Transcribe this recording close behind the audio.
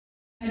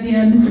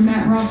idea. Mr.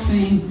 Matt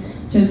Rossfang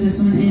chose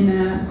this one, and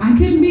I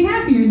couldn't be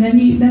happier that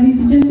he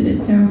suggested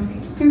it. So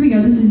here we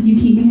go. This is "You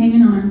Keep Me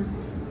Hanging On."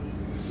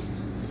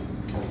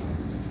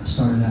 I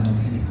started out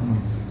okay. Hold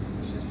on.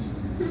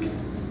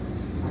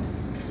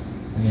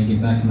 I gotta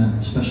get back in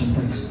that special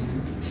place.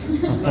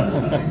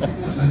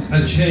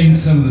 I changed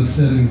some of the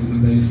settings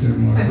of the bass there,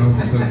 Mark. I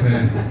hope it's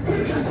okay.